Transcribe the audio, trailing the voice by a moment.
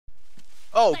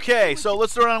Okay, so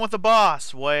let's throw it on with the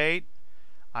boss. Wait.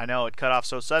 I know, it cut off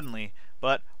so suddenly.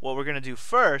 But what we're going to do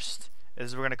first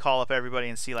is we're going to call up everybody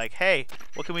and see, like, hey,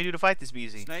 what can we do to fight this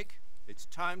BZ? Snake, it's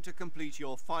time to complete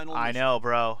your final mission. I know,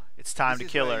 bro. It's time to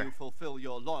kill her. This is where you fulfill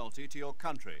your loyalty to your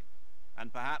country,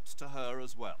 and perhaps to her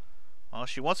as well. Well,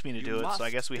 she wants me to do it, so I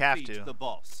guess we have to. The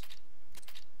boss.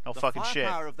 No fucking shit. The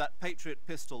firepower of that Patriot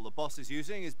pistol the boss is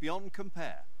using is beyond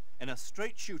compare. In a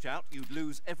straight shootout, you'd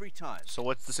lose every time. So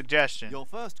what's the suggestion? Your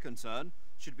first concern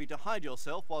should be to hide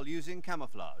yourself while using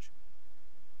camouflage.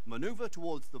 Maneuver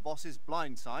towards the boss's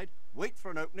blind side, wait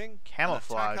for an opening,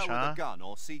 camouflage, and attack her huh? with a gun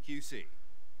or CQC.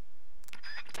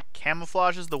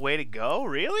 Camouflage is the way to go?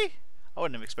 Really? I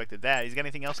wouldn't have expected that. He's got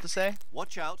anything else to say?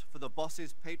 Watch out for the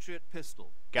boss's Patriot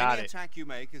pistol. Any attack you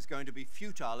make is going to be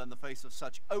futile in the face of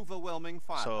such overwhelming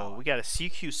firepower. So we got to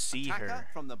CQC Attack her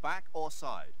from the back or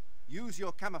side. Use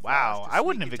your camouflage. Wow, to I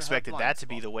wouldn't sneak have into expected her that blind to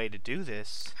be spot. the way to do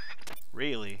this.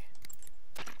 Really?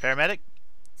 Paramedic?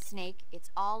 Snake, it's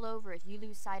all over if you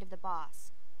lose sight of the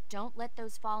boss. Don't let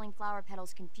those falling flower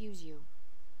petals confuse you.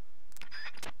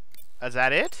 Is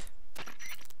that it?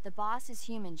 The boss is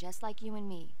human just like you and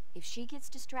me. If she gets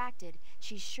distracted,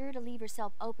 she's sure to leave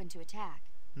herself open to attack.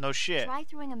 No shit. Try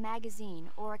throwing a magazine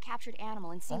or a captured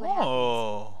animal and see what happens.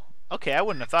 Oh. Okay, I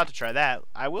wouldn't have thought to try that.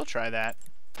 I will try that.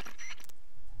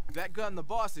 That gun the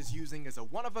boss is using is a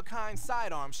one-of-a-kind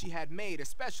sidearm she had made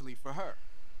especially for her.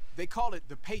 They call it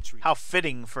the Patriot. How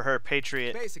fitting for her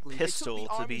Patriot Basically, pistol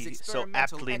to be so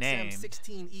aptly named.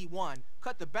 XM16E1,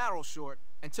 cut the barrel short,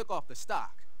 and took off the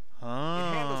stock. Oh.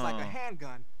 It handles like a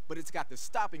handgun, but it's got the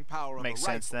stopping power of Makes a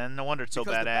rifle. sense then. No wonder it's so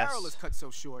because badass. the barrel is cut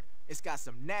so short, it's got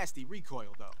some nasty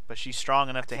recoil though. But she's strong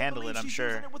enough to handle it, I'm she's sure.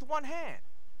 using it with one hand.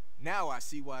 Now I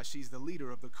see why she's the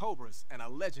leader of the Cobras and a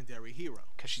legendary hero.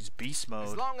 Because she's beast As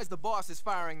mode. long as the boss is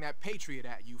firing that Patriot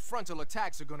at you, frontal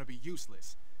attacks are going to be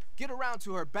useless. Get around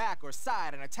to her back or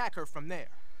side and attack her from there.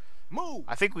 Move!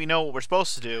 I think we know what we're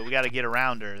supposed to do. We got to get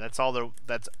around her. That's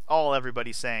all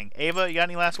everybody's saying. Ava, you got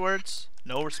any last words?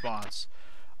 No response.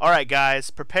 Alright guys,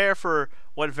 prepare for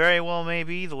what very well may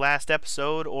be the last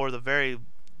episode or the very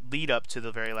lead up to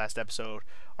the very last episode.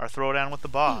 Our throwdown with the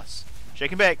boss.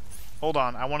 Shake and bake. Hold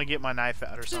on, I want to get my knife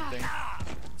out or something.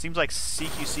 Seems like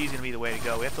CQC is going to be the way to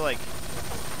go. We have to like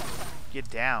get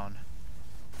down.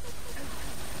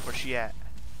 Where's she at?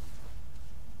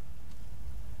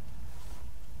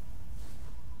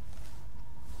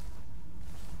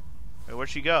 Wait, where'd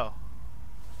she go?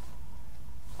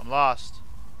 I'm lost.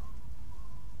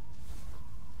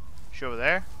 She over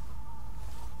there?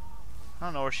 I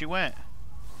don't know where she went.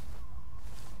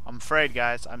 I'm afraid,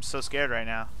 guys. I'm so scared right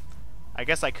now. I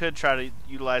guess I could try to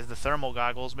utilize the thermal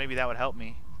goggles. Maybe that would help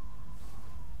me.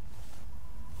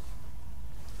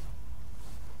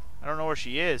 I don't know where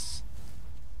she is.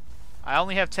 I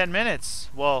only have 10 minutes.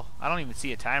 Well, I don't even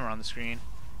see a timer on the screen.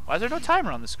 Why is there no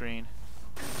timer on the screen?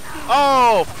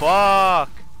 Oh, fuck!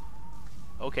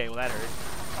 Okay, well that hurt.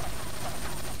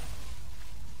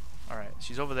 Alright,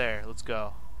 she's over there. Let's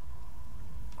go.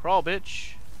 Crawl,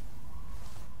 bitch.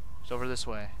 She's over this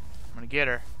way. I'm gonna get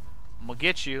her. I'm gonna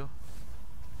get you.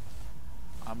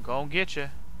 I'm gonna get you.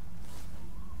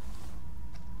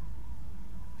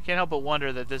 I can't help but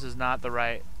wonder that this is not the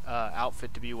right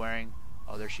outfit to be wearing.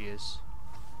 Oh, there she is.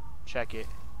 Check it.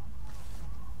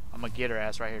 I'm gonna get her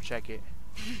ass right here. Check it.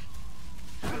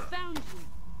 I found you.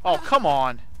 Oh, come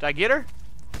on. Did I get her?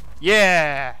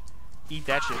 Yeah! Eat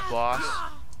that shit, boss.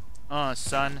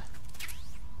 Son.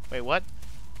 Wait, what?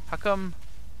 How come?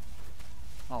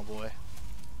 Oh, boy.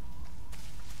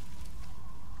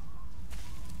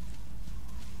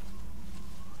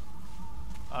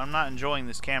 I'm not enjoying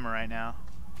this camera right now.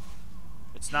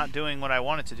 It's not doing what I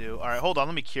want it to do. Alright, hold on.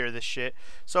 Let me cure this shit.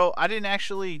 So, I didn't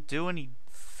actually do any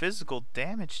physical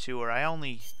damage to her. I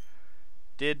only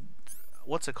did...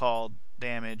 What's it called?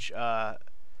 Damage.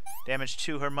 Damage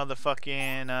to her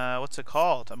motherfucking... what's it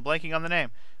called? I'm blanking on the name.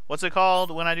 What's it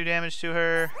called when I do damage to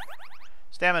her?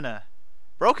 Stamina.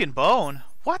 Broken bone?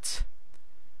 What?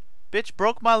 Bitch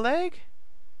broke my leg?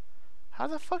 How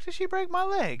the fuck did she break my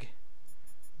leg?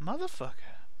 Motherfucker.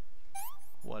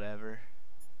 Whatever.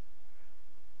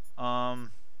 Splint.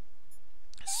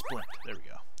 There we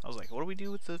go. I was like, what do we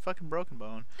do with the fucking broken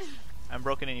bone? I haven't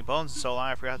broken any bones in so long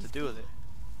I forgot what to do with it.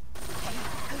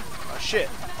 Oh shit.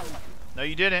 No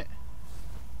you didn't.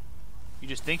 You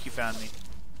just think you found me.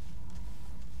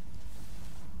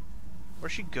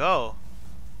 Where'd she go?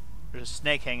 There's a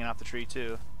snake hanging off the tree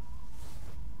too.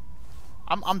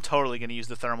 I'm totally gonna use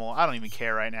the thermal. I don't even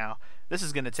care right now. This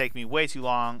is gonna take me way too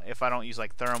long if I don't use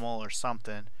like thermal or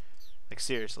something. Like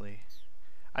seriously.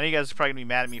 I know you guys are probably gonna be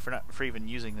mad at me for even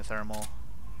using the thermal.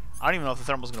 I don't even know if the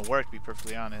thermal's gonna work, to be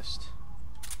perfectly honest.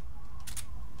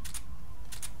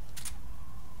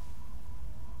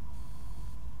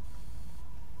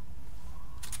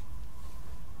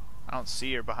 I don't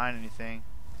see her behind anything.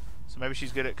 So maybe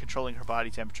she's good at controlling her body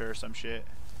temperature or some shit.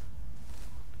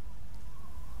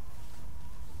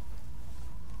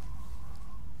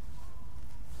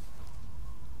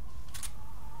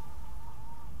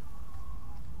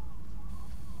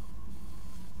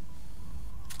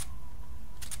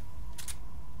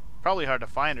 Probably hard to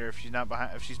find her if she's not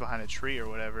behind, if she's behind a tree or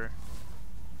whatever.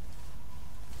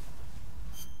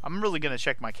 I'm really gonna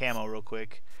check my camo real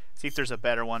quick, see if there's a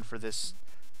better one for this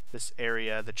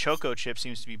area. The choco chip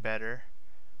seems to be better,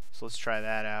 so let's try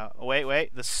that out. Oh,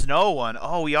 wait, the snow one.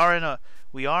 Oh, we are in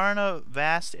a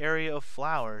vast area of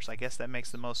flowers. I guess that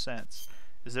makes the most sense.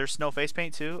 Is there snow face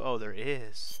paint too? Oh, there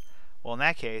is. Well, in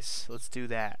that case, let's do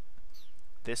that.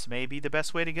 This may be the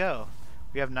best way to go.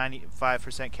 We have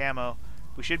 95% camo.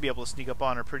 We should be able to sneak up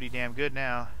on her pretty damn good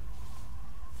now.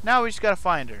 Now we just gotta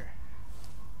find her.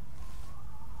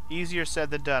 Easier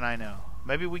said than done, I know.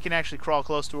 Maybe we can actually crawl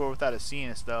close to her without her seeing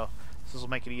us, though. This will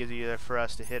make it easier for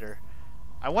us to hit her.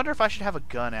 I wonder if I should have a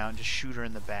gun out and just shoot her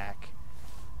in the back.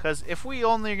 Because if we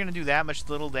only are going to do that much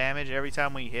little damage every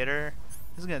time we hit her,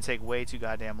 this is going to take way too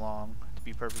goddamn long, to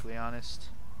be perfectly honest.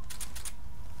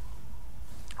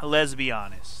 Let's be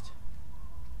honest.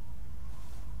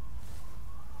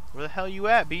 Where the hell you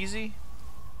at, Beezy?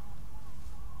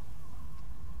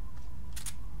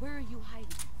 Where are you hiding?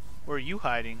 Where are you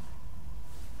hiding?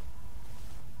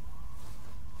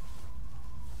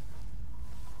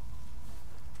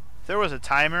 If there was a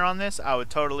timer on this, I would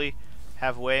totally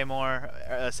have way more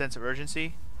sense of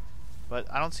urgency. But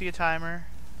I don't see a timer.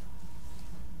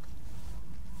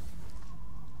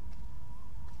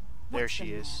 There What's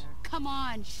she the is. matter? Come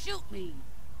on, shoot me.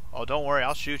 Oh, don't worry,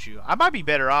 I'll shoot you. I might be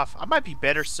better off. I might be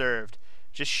better served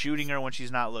just shooting her when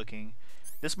she's not looking.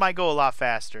 This might go a lot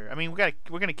faster. I mean, we're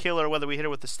gonna kill her whether we hit her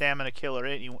with the stamina killer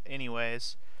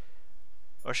anyways.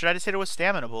 Or should I just hit her with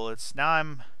stamina bullets? Now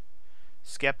I'm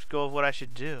skeptical of what I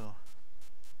should do.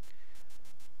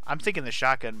 I'm thinking the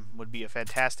shotgun would be a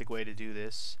fantastic way to do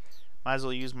this. Might as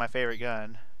well use my favorite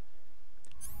gun.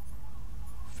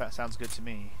 Sounds good to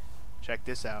me. Check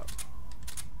this out.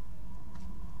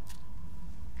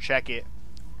 Check it.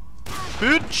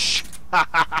 Bitch!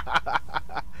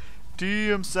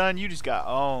 Damn, son, you just got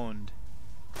owned.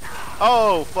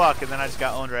 Oh, fuck, and then I just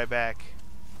got owned right back.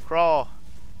 Crawl.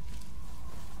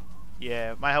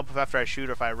 Yeah, it might help if after I shoot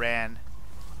her if I ran.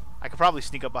 I could probably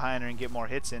sneak up behind her and get more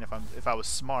hits in if I was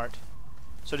smart.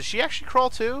 So does she actually crawl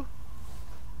too?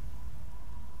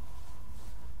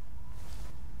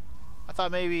 I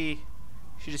thought maybe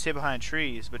she just hid behind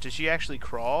trees, but does she actually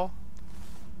crawl?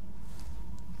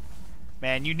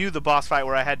 Man, you knew the boss fight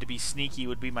where I had to be sneaky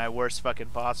would be my worst fucking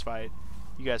boss fight.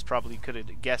 You guys probably could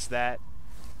have guessed that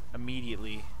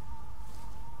immediately.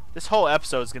 This whole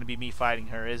episode is going to be me fighting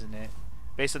her, isn't it?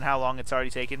 Based on how long it's already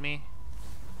taken me.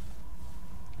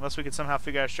 Unless we can somehow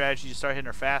figure out a strategy to start hitting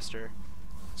her faster.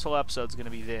 This whole episode's going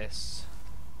to be this.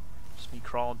 Just me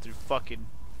crawling through fucking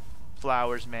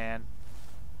flowers, man.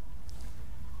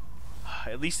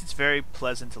 At least it's very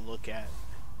pleasant to look at.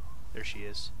 There she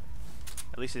is.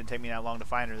 At least it didn't take me that long to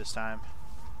find her this time.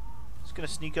 Just gonna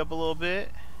sneak up a little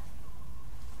bit.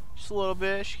 Just a little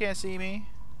bit. She can't see me.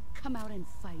 Come out and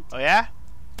fight. Oh yeah?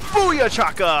 Booyah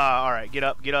chaka! Alright, get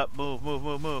up, move, move,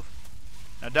 move, move.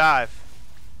 Now dive.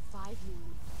 5 minutes.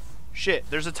 Shit,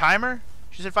 there's a timer?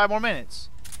 She said 5 more minutes.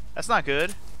 That's not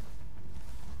good.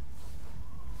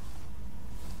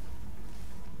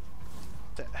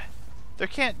 There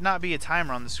can't not be a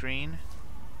timer on the screen.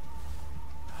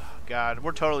 God,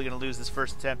 we're totally gonna lose this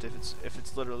first attempt if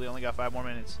it's literally only got 5 more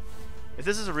minutes. If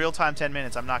this is a real time 10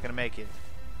 minutes, I'm not gonna make it.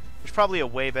 There's probably a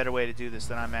way better way to do this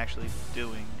than I'm actually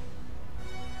doing.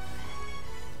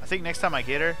 I think next time I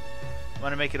get her, I'm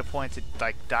gonna make it a point to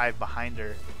like dive behind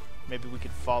her. Maybe we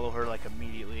could follow her like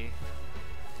immediately.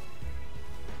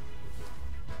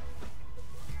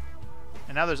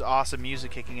 And now there's awesome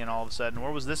music kicking in all of a sudden.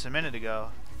 Where was this a minute ago?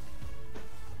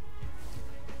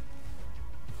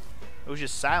 It was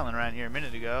just silent around here a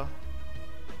minute ago.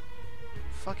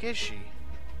 The fuck is she?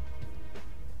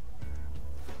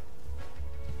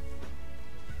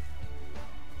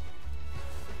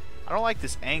 I don't like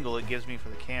this angle it gives me for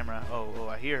the camera. Oh,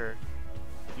 I hear her.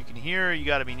 You can hear her, you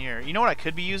gotta be near her. You know what I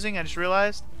could be using? I just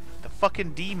realized? The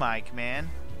fucking D mic, man.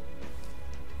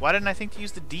 Why didn't I think to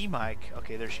use the D mic?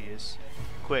 Okay, there she is.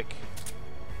 Quick.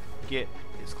 Get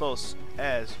as close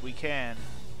as we can.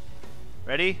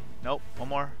 Ready? Nope, one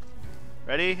more.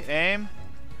 Ready, aim,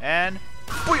 and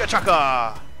booyah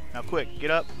chaka! Now quick, get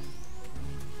up.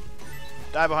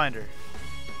 Die behind her.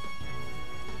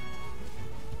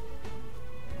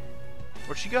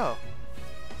 Where'd she go?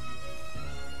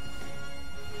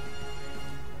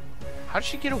 How did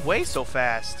she get away so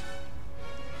fast?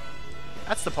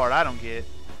 That's the part I don't get.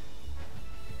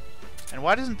 And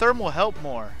why doesn't thermal help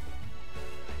more?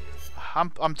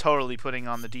 I'm totally putting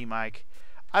on the D-mic.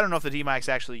 I don't know if the D-mic's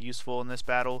actually useful in this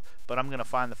battle, but I'm gonna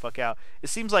find the fuck out. It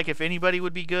seems like if anybody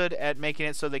would be good at making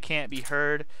it so they can't be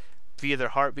heard via their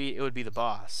heartbeat, it would be the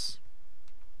boss.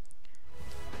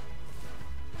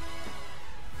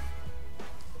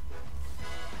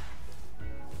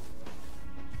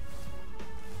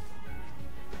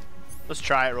 Let's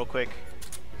try it real quick.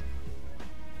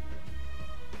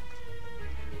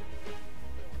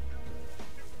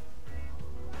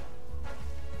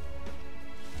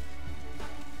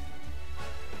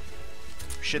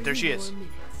 Shit, there she is.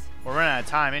 We're running out of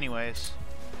time anyways.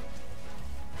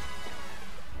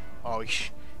 Oh,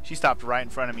 she stopped right in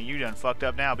front of me. You done fucked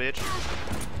up now, bitch.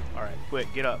 Alright, quick,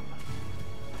 get up.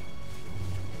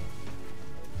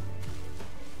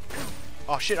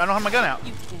 Oh shit, I don't have my gun out.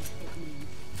 You can't hit me.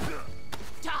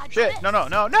 Dodge Shit, this. no, no,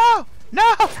 no, no!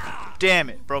 No! Damn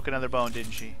it, broke another bone,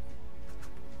 didn't she?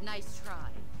 Nice try.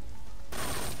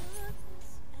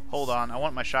 Hold on, I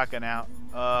want my shotgun out.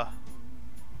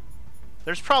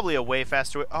 There's probably a way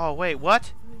faster way. Oh, wait,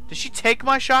 what? Did she take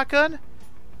my shotgun?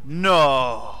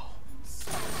 No.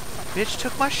 Bitch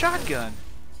took my shotgun.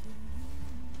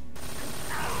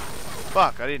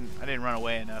 Fuck, I didn't run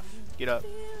away enough. Get up.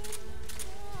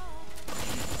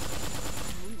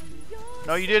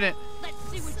 No, you didn't. Let's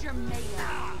see what you're made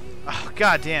of. Oh,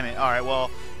 god damn it. Alright,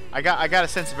 well, I got a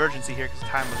sense of urgency here because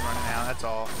time was running out, that's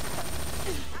all.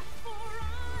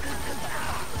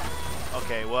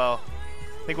 Okay, well,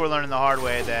 I think we're learning the hard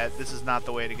way that this is not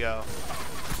the way to go.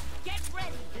 Get ready.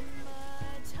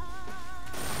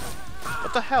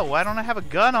 What the hell? Why don't I have a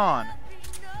gun on?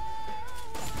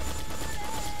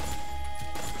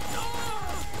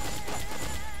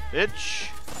 Bitch.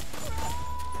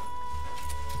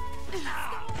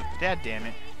 Dad damn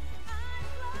it.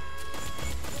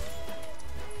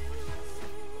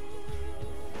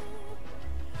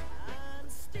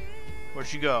 Where'd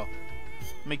she go?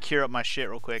 Let me cure up my shit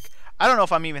real quick. I don't know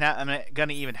if I'm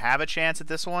gonna even have a chance at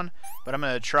this one, but I'm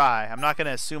gonna try. I'm not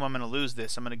gonna assume I'm gonna lose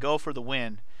this. I'm gonna go for the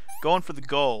win. Going for the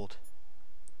gold.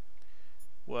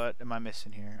 What am I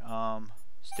missing here?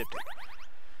 Styptic.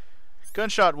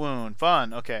 Gunshot wound.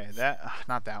 Fun. Okay, that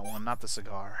not that one. Not the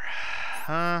cigar.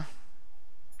 Huh.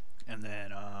 And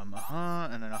then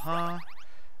and then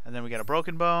and then we got a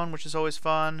broken bone, which is always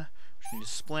fun. We need a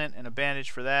splint and a bandage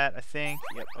for that, I think.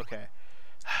 Yep. Okay.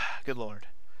 Good lord.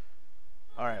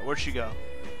 Alright, where'd she go?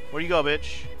 Where'd you go,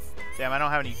 bitch? Damn, I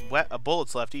don't have any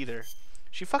bullets left either.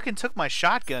 She fucking took my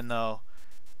shotgun, though.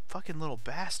 Fucking little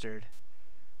bastard.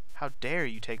 How dare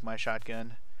you take my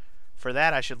shotgun? For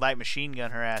that, I should light machine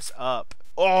gun her ass up.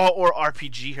 Oh, or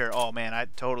RPG her. Oh, man, I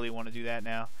totally want to do that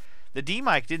now. The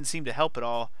D-mic didn't seem to help at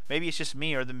all. Maybe it's just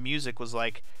me, or the music was,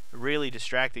 like, really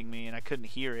distracting me, and I couldn't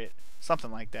hear it.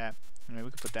 Something like that. Anyway,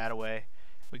 we could put that away.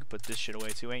 We could put this shit away,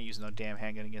 too. I ain't using no damn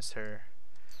handgun against her.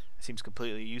 Seems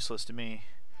completely useless to me.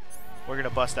 We're gonna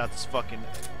bust out this fucking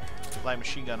light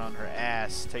machine gun on her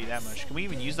ass. Tell you that much. Can we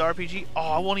even use the RPG?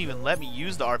 Oh, it won't even let me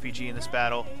use the RPG in this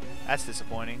battle. That's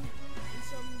disappointing.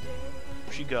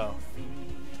 Where'd she go?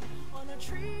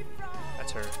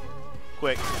 That's her.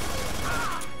 Quick.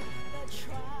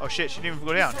 Oh shit, she didn't even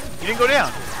go down. You didn't go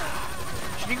down.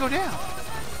 She didn't go down.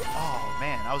 Oh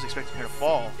man, I was expecting her to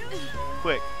fall.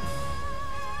 Quick.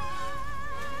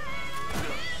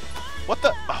 What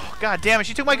the? Oh, god damn it.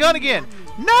 She took my gun again.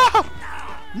 No!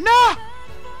 No!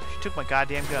 She took my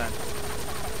goddamn gun.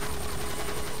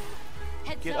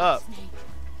 Get up.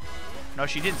 No,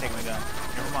 she didn't take my gun.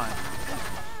 Never mind.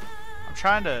 I'm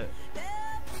trying to...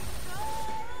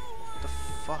 What the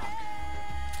fuck?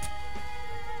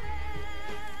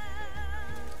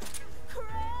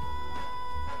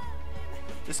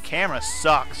 This camera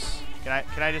sucks. Can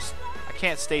I just... I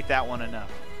can't state that one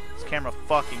enough. This camera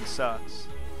fucking sucks.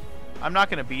 I'm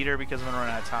not gonna beat her because I'm gonna run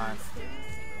out of time.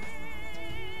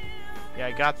 Yeah,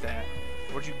 I got that.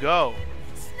 Where'd you go?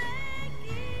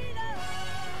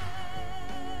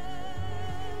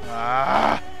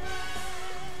 Ah!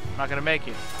 I'm not gonna make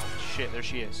it. Shit, there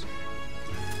she is.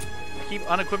 I keep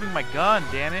unequipping my gun,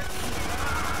 damn it.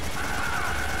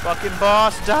 Fucking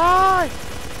boss, die!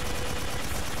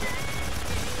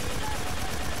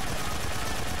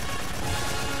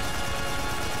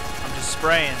 I'm just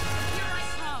spraying.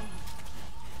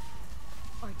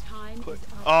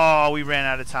 Oh, we ran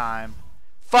out of time.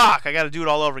 Fuck, I gotta do it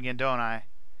all over again, don't I?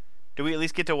 Do we at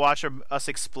least get to watch us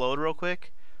explode real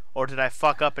quick? Or did I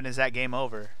fuck up and is that game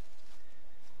over?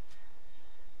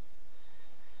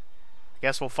 I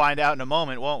guess we'll find out in a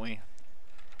moment, won't we?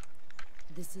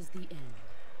 This is the end.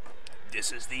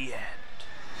 This is the end.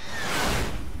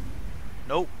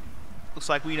 Nope. Looks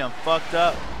like we done fucked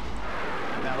up.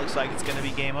 And that looks like it's gonna be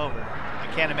game over. I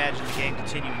can't imagine the game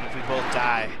continuing if we both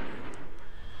die.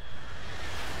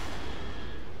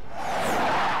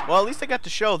 Well, at least I got to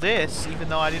show this, even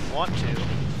though I didn't want to.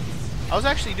 I was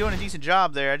actually doing a decent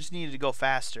job there. I just needed to go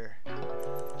faster.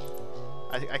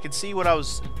 I could see what I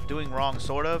was doing wrong,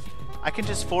 sort of. I can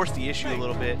just force the issue a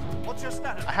little bit. What's your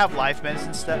status? I have life medicine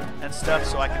and stuff,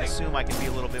 so I can assume I can be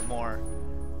a little bit more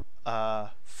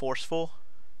forceful.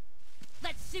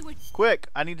 Let's see what. Quick!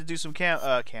 I need to do some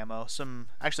camo.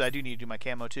 Actually, I do need to do my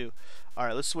camo too. All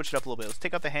right, let's switch it up a little bit. Let's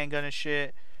take out the handgun and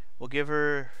shit. We'll give.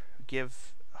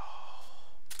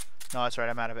 No, that's right.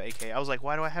 I'm out of AK. I was like,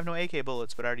 why do I have no AK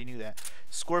bullets? But I already knew that.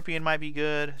 Scorpion might be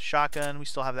good. Shotgun. We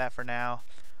still have that for now.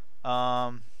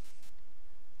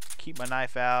 Keep my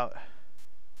knife out.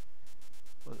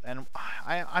 And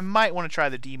I might want to try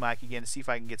the D-mic again to see if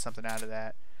I can get something out of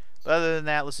that. But other than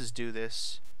that, let's just do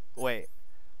this. Wait.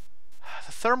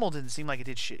 The thermal didn't seem like it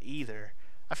did shit either.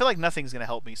 I feel like nothing's going to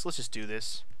help me, so let's just do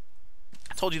this.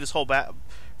 I told you this whole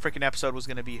freaking episode was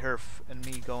going to be her and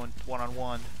me going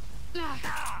one-on-one.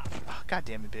 Oh, God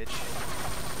damn it, bitch.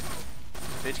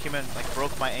 The bitch came in and like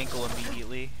broke my ankle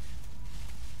immediately.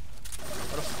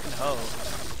 What a fucking hoe.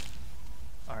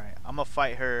 Alright, I'm gonna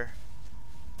fight her.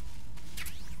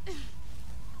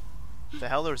 The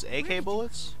hell, there was AK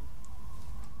bullets?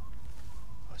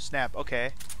 Oh, snap,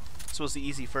 okay. This was the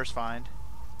easy first find.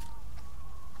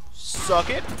 Suck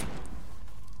it!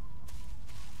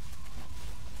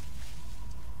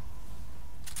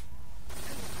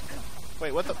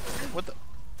 Wait, what the?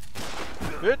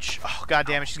 Bitch! Oh, God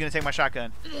damn it, she's gonna take my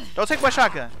shotgun. Don't take my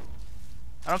shotgun!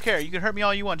 I don't care, you can hurt me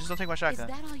all you want, just don't take my shotgun.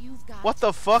 Is that all you've got? What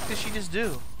the fuck did she just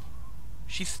do?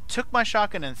 She took my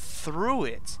shotgun and threw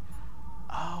it.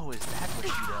 Oh, is that what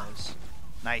she does?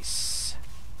 Nice.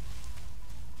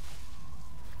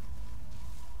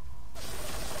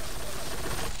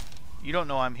 You don't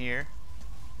know I'm here.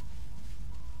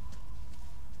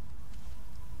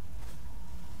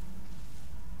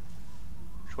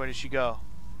 Which way did she go?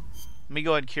 Let me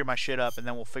go ahead and cure my shit up, and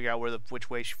then we'll figure out which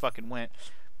way she fucking went.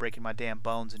 Breaking my damn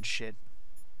bones and shit.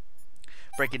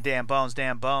 Breaking damn bones,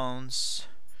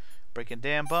 Breaking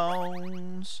damn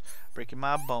bones. Breaking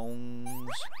my bones.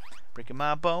 Breaking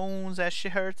my bones. That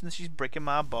shit hurts, and she's breaking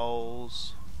my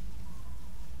balls.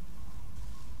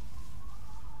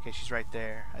 Okay, she's right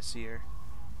there. I see her.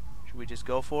 Should we just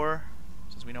go for her?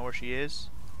 Since we know where she is.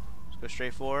 Let's go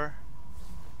straight for her.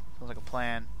 Sounds like a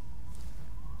plan.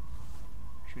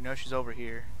 Should we know she's over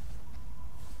here?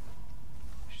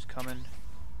 She's coming.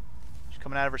 She's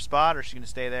coming out of her spot, or is she gonna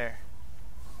stay there?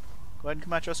 Go ahead and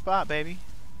come out your spot, baby.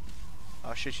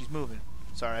 Oh shit, she's moving.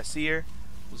 Sorry, I see her.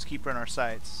 We'll just keep her in our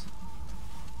sights.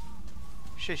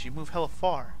 Shit, she moved hella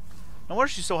far. No wonder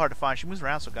she's so hard to find. She moves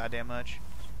around so goddamn much.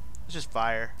 Let's just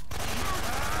fire.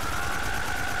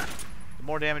 The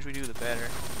more damage we do, the better.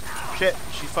 Shit,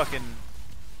 she fucking...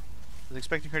 I was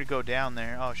expecting her to go down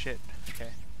there. Oh shit,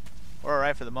 okay. We're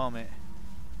alright for the moment.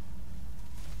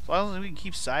 As long as we can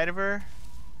keep sight of her.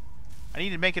 I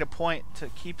need to make it a point to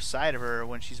keep sight of her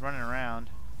when she's running around.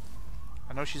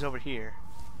 I know she's over here.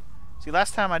 See,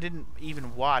 last time I didn't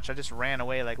even watch. I just ran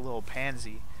away like a little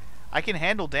pansy. I can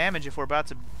handle damage if we're about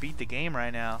to beat the game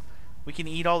right now. We can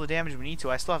eat all the damage we need to.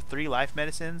 I still have 3 life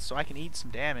medicines, so I can eat some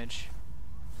damage.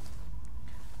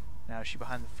 Now, is she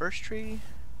behind the first tree?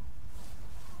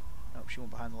 Nope, she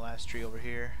went behind the last tree over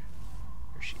here.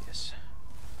 There she is.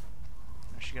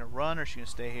 Is she gonna run or is she gonna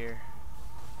stay here?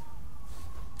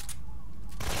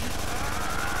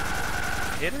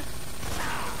 Hit her?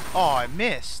 Oh, I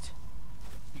missed.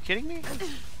 You kidding me?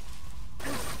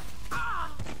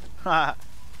 Haha.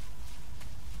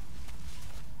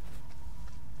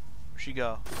 Where'd she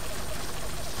go?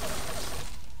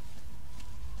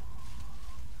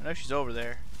 I know she's over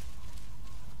there.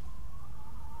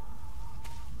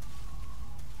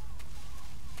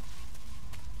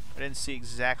 I didn't see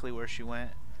exactly where she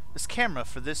went. This camera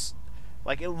for this,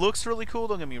 like, it looks really cool,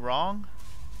 don't get me wrong.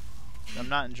 I'm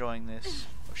not enjoying this.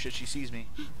 Oh shit, she sees me.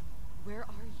 Where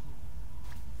are you?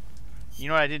 You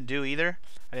know what I didn't do either?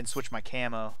 I didn't switch my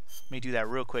camo. Let me do that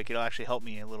real quick. It'll actually help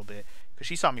me a little bit. Because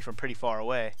she saw me from pretty far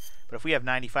away. But if we have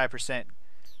 95%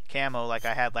 camo like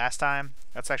I had last time,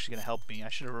 that's actually going to help me. I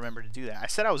should have remembered to do that. I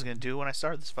said I was going to do it when I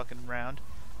started this fucking round.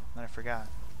 And then I forgot.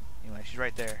 Anyway, she's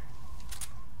right there.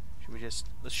 Should we just...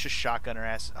 Let's just shotgun her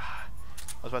ass. I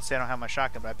was about to say I don't have my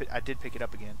shotgun, but I did pick it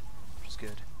up again. Which is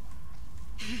good.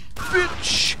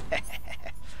 Bitch!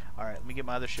 Alright, let me get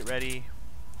my other shit ready.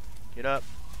 Get up.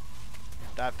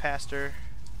 Dive past her.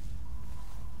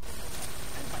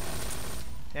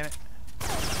 Damn it.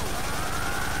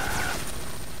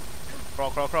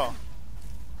 Crawl, crawl, crawl.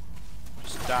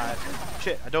 Just dive.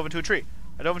 Shit, I dove into a tree.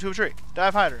 I dove into a tree.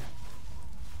 Dive, hide her.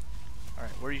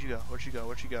 Alright, where did you go? Where'd she go?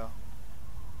 Where'd she go?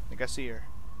 I think I see her.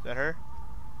 Is that her?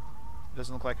 It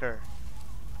doesn't look like her.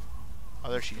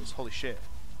 Oh, there she is. Holy shit.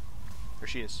 There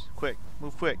she is. Quick.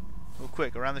 Move quick. Move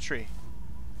quick. Around the tree.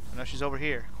 I know she's over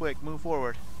here. Quick. Move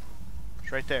forward.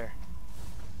 She's right there.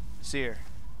 I see her.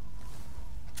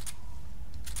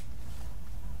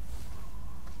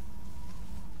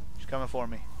 She's coming for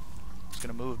me. She's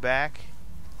gonna move back.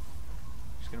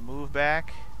 She's gonna move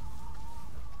back.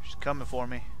 She's coming for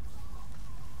me.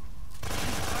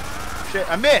 Shit,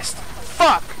 I missed!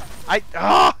 Fuck! I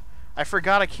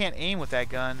forgot I can't aim with that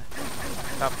gun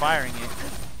without firing it.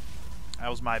 That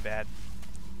was my bad.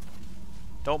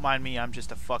 Don't mind me, I'm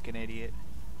just a fucking idiot.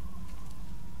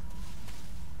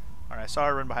 Alright, I saw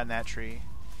her run behind that tree.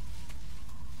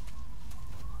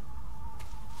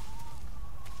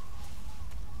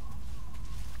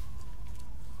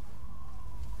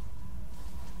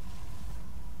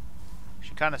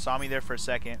 She kind of saw me there for a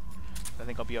second. I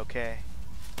think I'll be okay.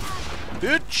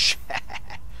 Bitch!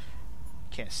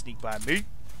 Can't sneak by me.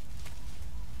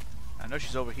 I know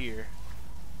she's over here.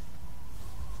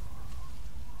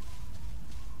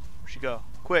 Where'd she go?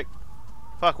 Quick!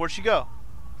 Fuck, where'd she go?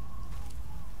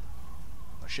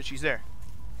 Oh shit, she's there.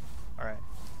 Alright.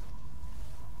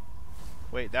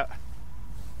 Wait, that...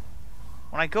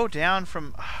 When I go down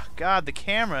from... Oh, God, the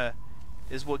camera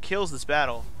is what kills this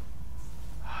battle.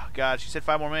 Oh, God, she said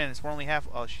 5 more minutes. We're only half...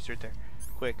 Oh, she's right there.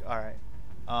 Quick, alright.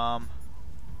 Gotta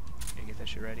get that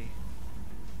shit ready.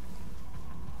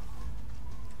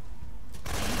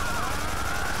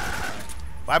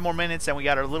 5 more minutes and we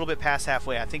got her a little bit past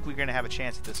halfway. I think we're gonna have a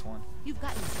chance at this one. You've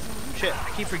gotten so Shit,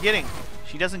 I keep forgetting.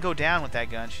 She doesn't go down with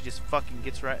that gun. She just fucking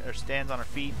gets right or stands on her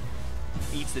feet,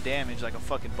 eats the damage like a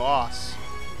fucking boss.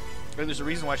 And there's a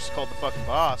reason why she's called the fucking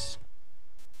boss.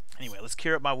 Anyway, let's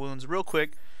cure up my wounds real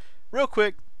quick. Real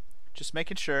quick. Just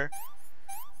making sure.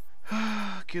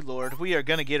 Good lord, we are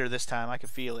gonna get her this time. I can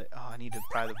feel it. Oh, I need to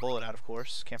pry the bullet out, of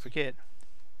course. Can't forget.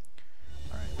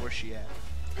 Alright, where's she at?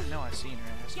 I know I've seen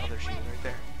her ass. Oh, there she is, right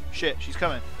there. Shit, she's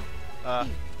coming.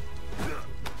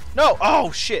 No!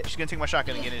 Oh, shit! She's gonna take my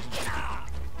shotgun again, isn't she?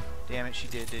 Damn it, she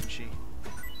did, didn't she?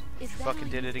 She fucking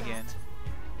did it again.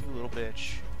 You little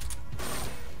bitch.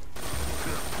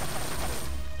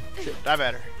 Shit, dive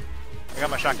at her. I got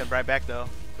my shotgun right back, though.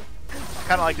 I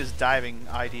kind of like this diving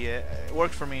idea. It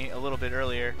worked for me a little bit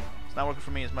earlier. It's not working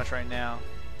for me as much right now.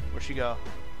 Where'd she go?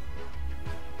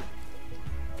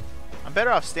 I'm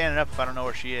better off standing up if I don't know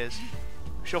where she is.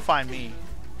 She'll find me.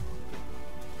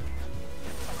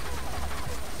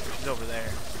 She's over there.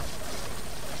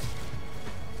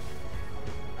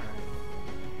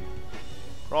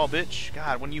 Crawl, bitch.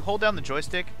 God, when you hold down the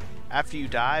joystick after you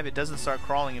dive, it doesn't start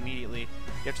crawling immediately.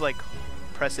 You have to, like,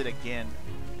 press it again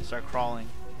to start crawling.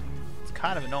 It's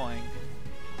kind of annoying.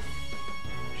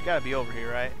 She's gotta be over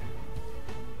here, right?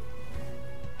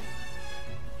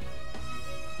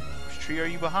 Which tree are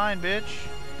you behind, bitch?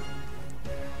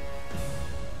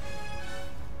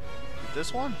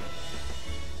 This one?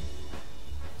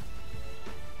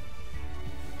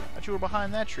 I thought you were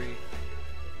behind that tree.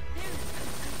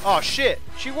 Oh shit!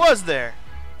 She was there!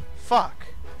 Fuck.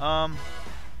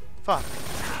 Fuck.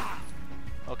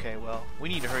 Okay, well, we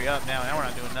need to hurry up now. Now we're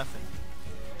not doing nothing.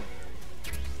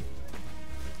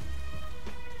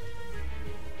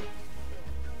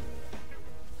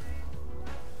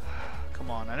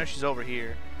 Come on, I know she's over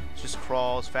here. Let's just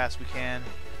crawl as fast as we can.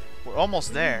 We're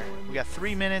almost there. We got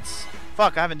 3 minutes.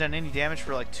 Fuck, I haven't done any damage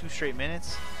for like 2 straight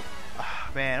minutes.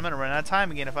 Man, I'm gonna run out of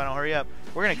time again if I don't hurry up.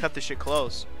 We're gonna cut this shit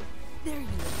close. There you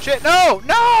are. Shit, no!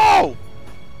 No! Oh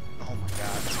my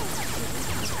god.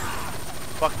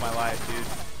 Fuck my life, dude.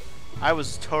 I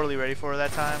was totally ready for her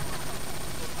that time.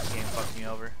 This game fucked me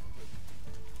over.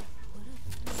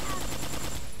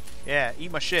 Yeah,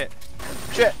 eat my shit.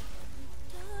 Shit!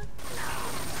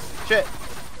 Shit!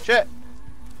 Shit!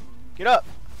 Get up!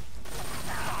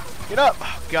 Get up!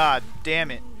 Oh, god damn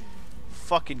it.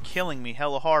 Fucking killing me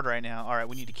hella hard right now. Alright,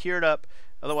 we need to cure it up.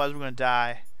 Otherwise we're gonna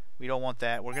die. We don't want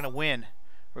that. We're gonna win.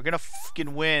 We're gonna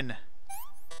fucking win.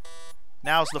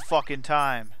 Now's the fucking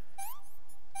time.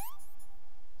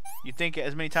 You'd think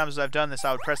as many times as I've done this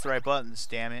I would press the right buttons,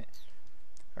 damn it.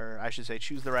 Or I should say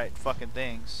choose the right fucking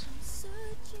things.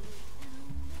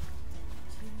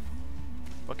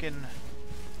 Fucking...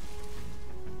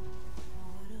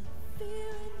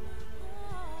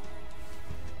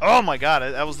 Oh my god,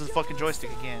 that was the fucking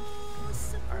joystick again.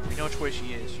 Alright, we know which way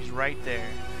she is. She's right there.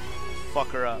 Fuck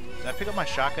her up. Did I pick up my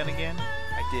shotgun again?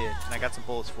 I did, and I got some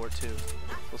bullets for it too.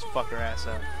 Let's fuck her ass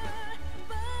up.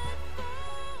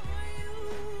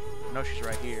 I know she's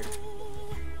right here.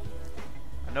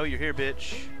 I know you're here,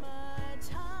 bitch.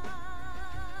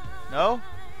 No?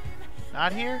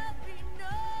 Not here?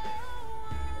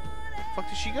 Fuck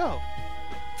did she go?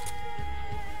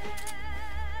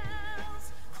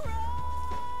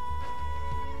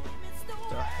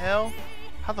 The hell?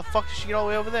 How the fuck did she get all the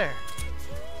way over there?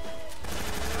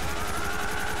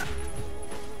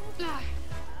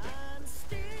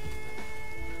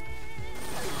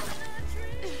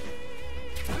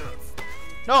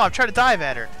 No, I'm trying to dive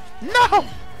at her. No!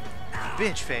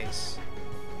 Bitch face.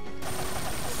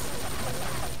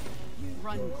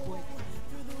 Run quick.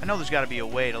 I know there's got to be a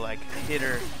way to like hit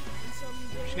her.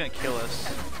 She's gonna kill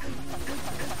us.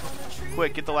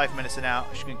 Quick, get the life medicine out.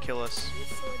 She's gonna kill us.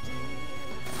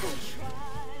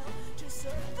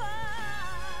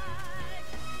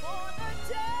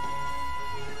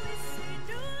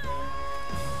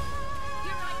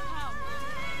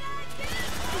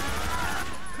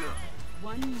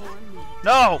 One more minute.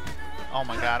 No! Oh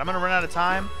my god, I'm gonna run out of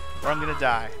time or I'm gonna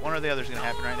die. One or the other is gonna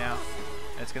happen right now.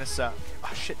 And it's gonna suck.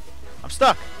 Oh shit. I'm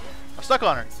stuck! I'm stuck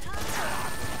on her.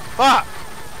 Fuck!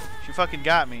 She fucking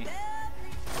got me.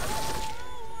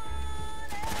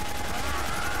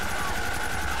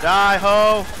 Die,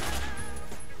 ho!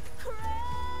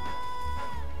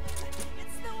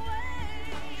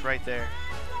 She's right there.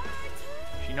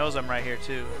 She knows I'm right here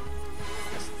too.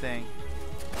 That's the thing.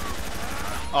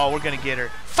 Oh, we're gonna get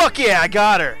her. Fuck yeah, I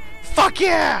got her! Fuck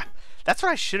yeah! That's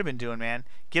what I should have been doing, man.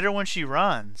 Get her when she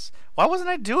runs. Why wasn't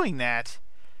I doing that?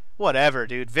 Whatever,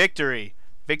 dude. Victory.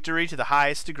 Victory to the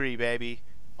highest degree, baby.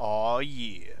 Aw,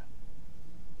 yeah.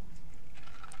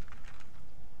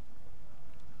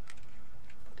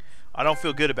 I don't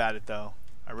feel good about it, though.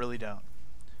 I really don't.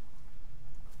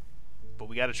 But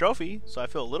we got a trophy, so I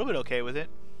feel a little bit okay with it.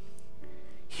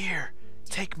 Here,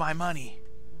 take my money.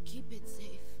 Keep it safe.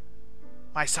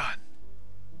 My son.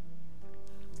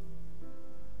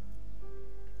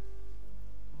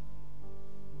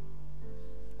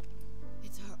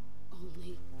 It's our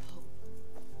only hope.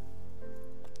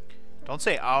 Don't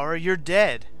say our, you're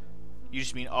dead. You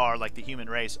just mean our, like the human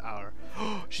race, our.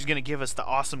 She's gonna give us the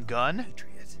awesome gun?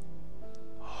 Patriot.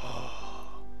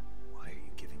 Why are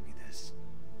you giving me this?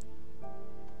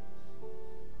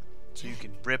 So you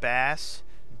can rip ass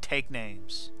and take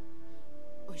names.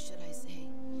 Or should I say,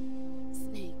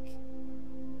 Snake?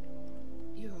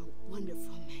 You're a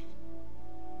wonderful man.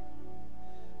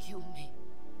 Kill me.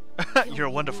 You're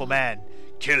a wonderful man.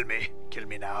 Kill me. Kill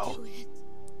me now. Do it.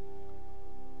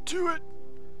 Do it.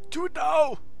 Do it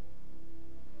now.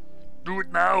 Do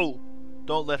it now.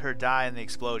 Don't let her die in the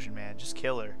explosion, man. Just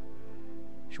kill her.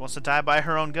 She wants to die by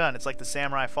her own gun. It's like the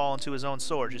samurai fall into his own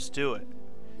sword. Just do it.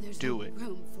 There's Do only it.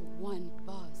 room for one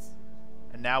boss.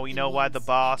 And now we know why the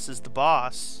boss is the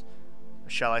boss. Or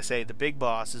shall I say the big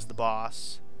boss is the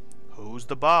boss. Who's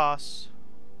the boss?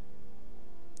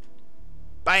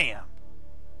 Bam!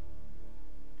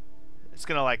 It's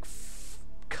gonna like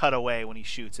cut away when he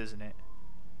shoots, isn't it?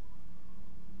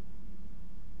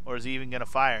 Or is he even gonna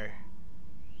fire?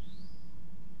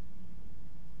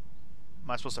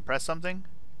 Am I supposed to press something?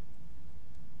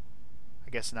 I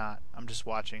guess not. I'm just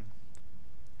watching.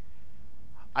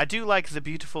 I do like the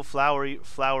beautiful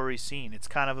flowery scene. It's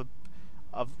kind of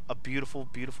a beautiful,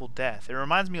 beautiful death. It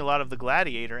reminds me a lot of the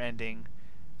Gladiator ending.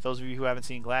 Those of you who haven't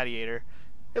seen Gladiator,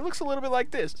 it looks a little bit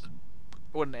like this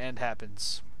when the end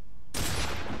happens.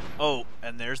 Oh,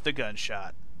 and there's the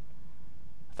gunshot.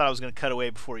 I thought I was gonna cut away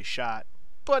before he shot,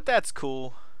 but that's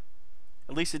cool.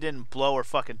 At least it didn't blow her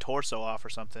fucking torso off or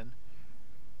something.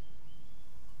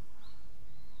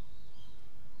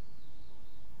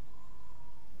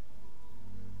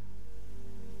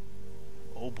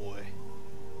 Oh boy.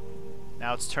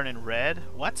 Now it's turning red?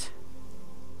 What?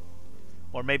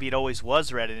 Or maybe it always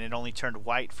was red and it only turned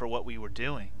white for what we were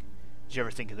doing. Did you ever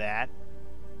think of that?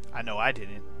 I know I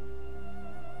didn't.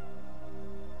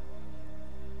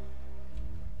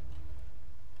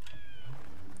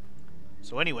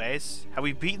 So anyways, have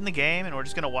we beaten the game and we're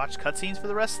just gonna watch cutscenes for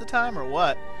the rest of the time or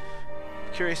what?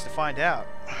 I'm curious to find out.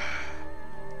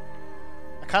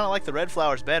 I kinda like the red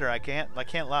flowers better, I can't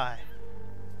lie.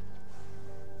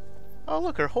 Oh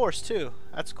look, her horse too.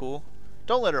 That's cool.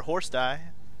 Don't let her horse die.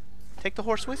 Take the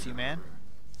horse with you, man.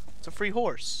 It's a free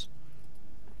horse.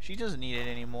 She doesn't need it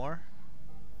anymore.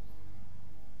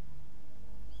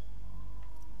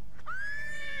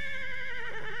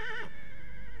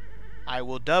 I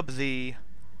will dub thee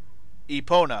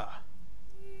Epona.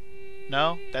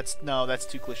 No? That's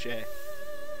too cliche.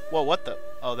 Whoa, what the?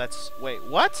 Oh, that's... Wait,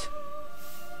 what?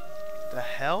 The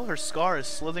hell? Her scar is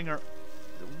slithering her...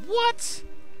 What?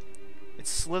 It's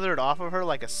slithered off of her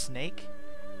like a snake?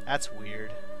 That's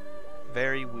weird.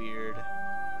 Very weird. I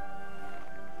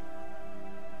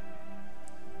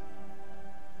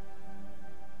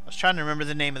was trying to remember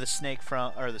the name of the snake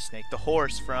from... Or the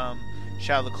horse from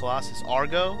Shadow of the Colossus.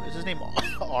 Argo? Is his name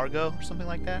Argo or something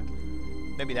like that?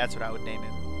 Maybe that's what I would name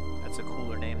him. That's a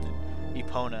cooler name than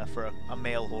Epona for a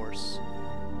male horse.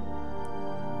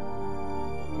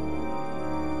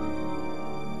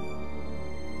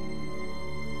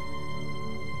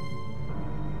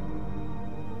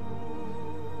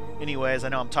 Anyways, I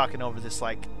know I'm talking over this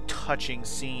like touching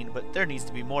scene, but there needs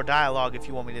to be more dialogue if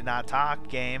you want me to not talk,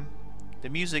 game. The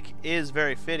music is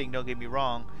very fitting, don't get me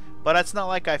wrong, but it's not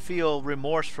like I feel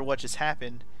remorse for what just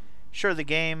happened. Sure, the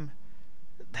game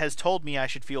has told me I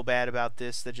should feel bad about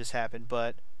this that just happened,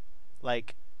 but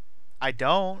like I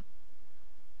don't.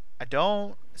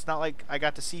 It's not like I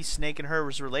got to see Snake and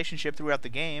her's relationship throughout the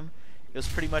game. It was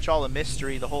pretty much all a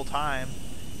mystery the whole time.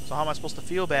 So how am I supposed to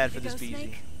feel bad for this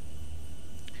BZ?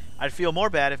 I'd feel more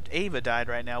bad if Ava died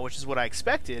right now, which is what I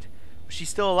expected. But she's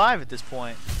still alive at this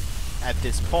point. At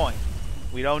this point.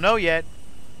 We don't know yet.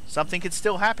 Something could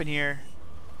still happen here.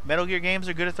 Metal Gear games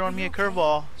are good at throwing me a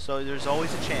curveball, so there's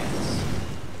always a chance.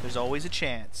 There's always a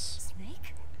chance.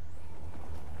 Snake?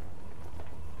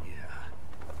 Yeah.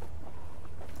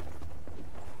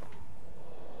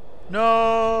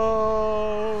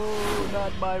 No,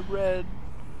 not my red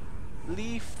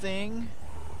leaf thing.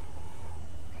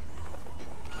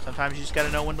 Sometimes you just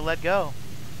gotta know when to let go.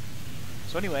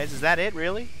 So anyways, is that it,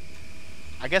 really?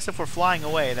 I guess if we're flying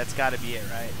away, that's gotta be it,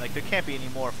 right? Like, there can't be any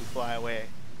more if we fly away.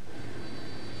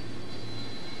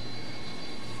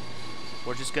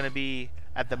 We're just gonna be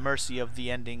at the mercy of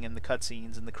the ending and the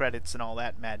cutscenes and the credits and all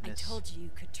that madness. I told you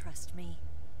could trust me.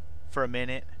 For a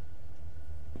minute.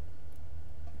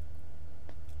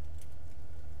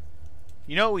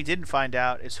 You know what we didn't find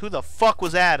out is who the fuck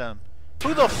was Adam?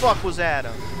 Who the fuck was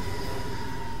Adam?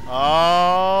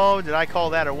 Oh, did I call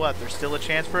that or what? There's still a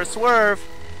chance for a swerve.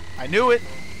 I knew it.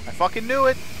 I fucking knew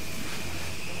it.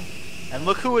 And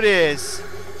look who it is.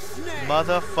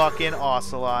 Motherfucking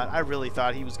Ocelot. I really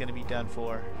thought he was going to be done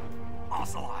for.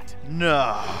 Ocelot.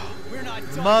 No. We're not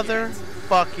done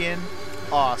Motherfucking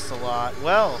Ocelot.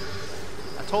 Well,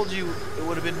 I told you it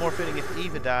would have been more fitting if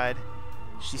Eva died.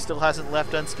 She still hasn't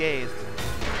left unscathed.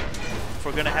 If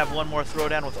we're going to have one more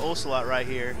throwdown with Ocelot right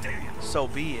here, so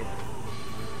be it.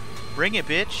 Bring it,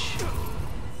 bitch.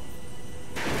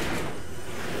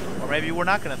 Or maybe we're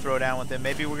not going to throw down with him.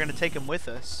 Maybe we're going to take him with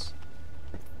us.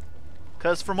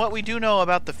 Because from what we do know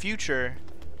about the future,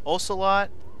 Ocelot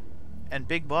and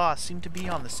Big Boss seem to be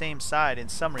on the same side in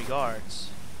some regards.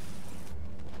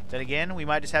 Then again, we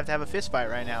might just have to have a fist fight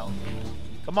right now.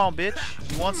 Come on, bitch.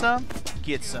 You want some?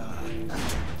 Get some.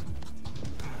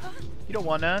 You don't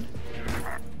want none.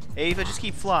 Ava, just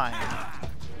keep flying.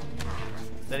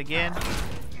 Then again,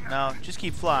 no, just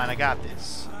keep flying. I got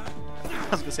this. I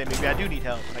was gonna say maybe I do need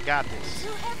help, but I got this.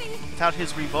 Without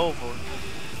his revolver.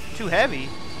 Too heavy?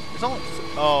 There's only...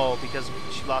 Oh, because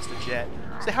she lost a jet.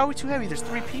 So how are we too heavy? There's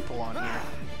 3 people on here.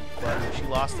 But she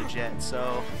lost a jet,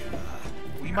 so...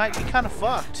 we might be kind of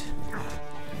fucked.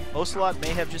 Ocelot may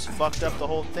have just fucked up the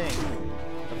whole thing.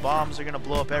 The bombs are gonna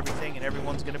blow up everything and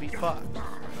everyone's gonna be fucked.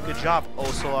 Good job,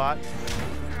 Ocelot.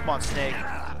 Come on, Snake.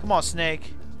 Come on,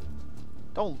 Snake.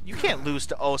 You can't lose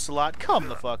to Ocelot. Come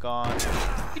the fuck on.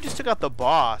 You just took out the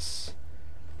boss.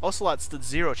 Ocelot stood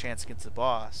 0 chance against the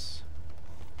boss.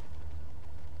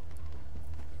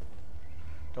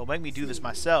 Don't make me do this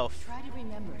myself. Try to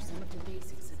remember some of the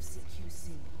basics of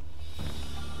CQC.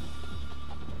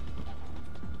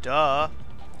 Duh.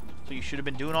 So you should have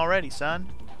been doing already, son.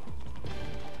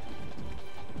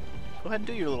 Go ahead and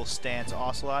do your little stance,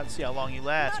 Ocelot. See how long you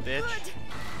last, bitch.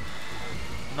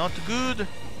 Not good.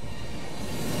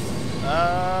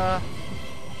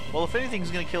 Well, if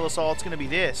anything's gonna kill us all, it's gonna be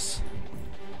this.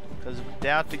 Because it's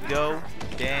about to go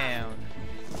down.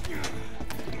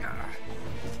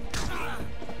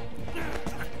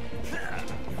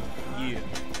 Yeah.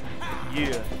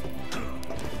 Yeah.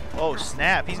 Oh,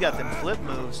 snap. He's got them flip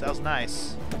moves. That was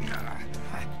nice.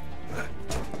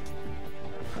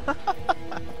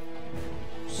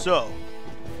 So,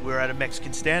 we're at a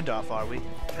Mexican standoff, are we?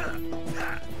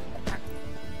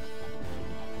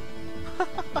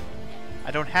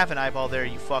 I don't have an eyeball there,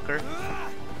 you fucker.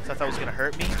 Thought that was gonna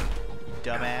hurt me?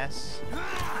 Dumbass.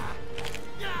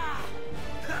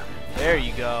 There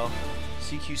you go.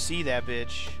 CQC that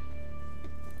bitch.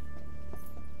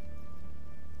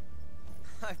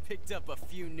 I've picked up a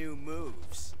few new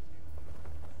moves.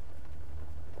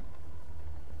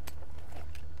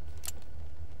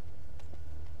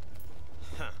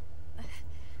 Huh.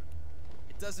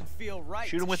 It doesn't feel right.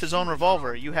 Shoot him to with his own shoot revolver.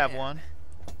 your own You have man. one.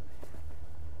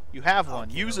 You have I'll one.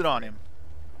 get Use it over on it. him.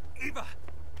 Eva.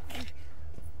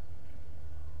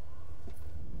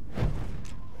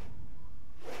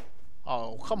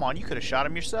 Oh, come on. You could have shot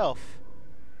him yourself.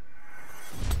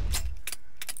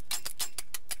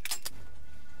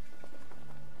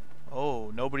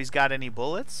 Oh, nobody's got any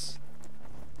bullets?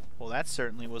 Well, that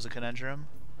certainly was a conundrum.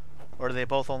 Or do they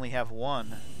both only have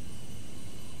one?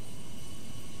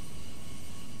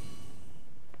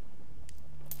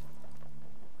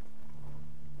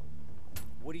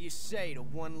 What do you say to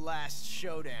one last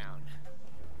showdown?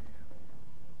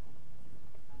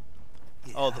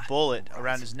 Oh, the bullet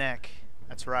around his neck.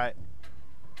 That's right.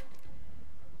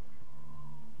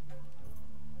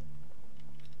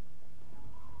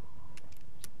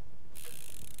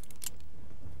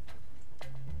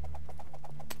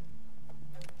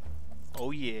 Oh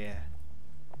yeah.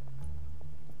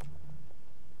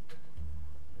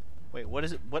 Wait, what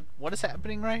is it? What is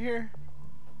happening right here?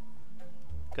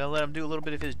 Gonna let him do a little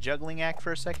bit of his juggling act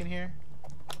for a second here.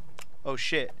 Oh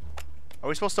shit. Are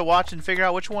we supposed to watch and figure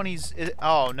out which one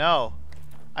oh no.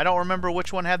 I don't remember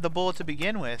which one had the bullet to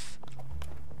begin with.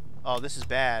 Oh, this is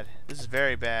bad. This is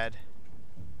very bad.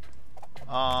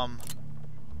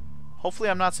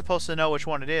 Hopefully I'm not supposed to know which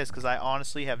one it is, because I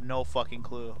honestly have no fucking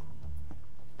clue.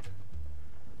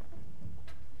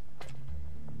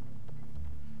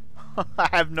 I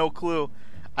have no clue.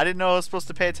 I didn't know I was supposed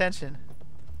to pay attention.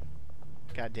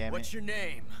 God damn it. What's your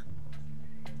name?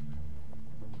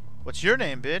 What's your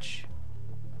name, bitch?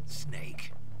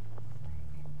 Snake.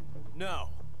 No.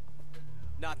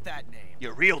 Not that name.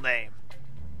 Your real name.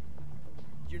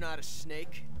 You're not a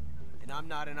snake, and I'm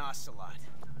not an ocelot.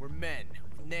 We're men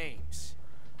with names.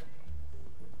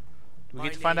 Do we My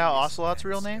get to find name out is Ocelot's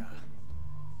real name?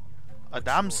 What's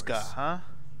Adamska, yours? huh?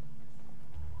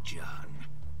 John.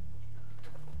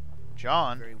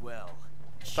 John? Very well.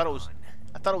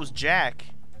 I thought it was Jack.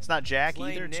 It's not Jack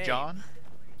Plain either, it's name. John.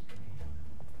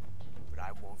 But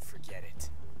I won't forget it.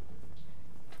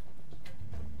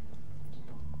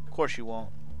 Of course you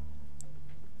won't.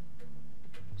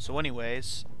 So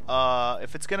anyways,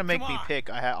 if it's gonna make Come me on. pick,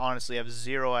 I honestly have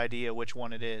zero idea which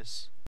one it is.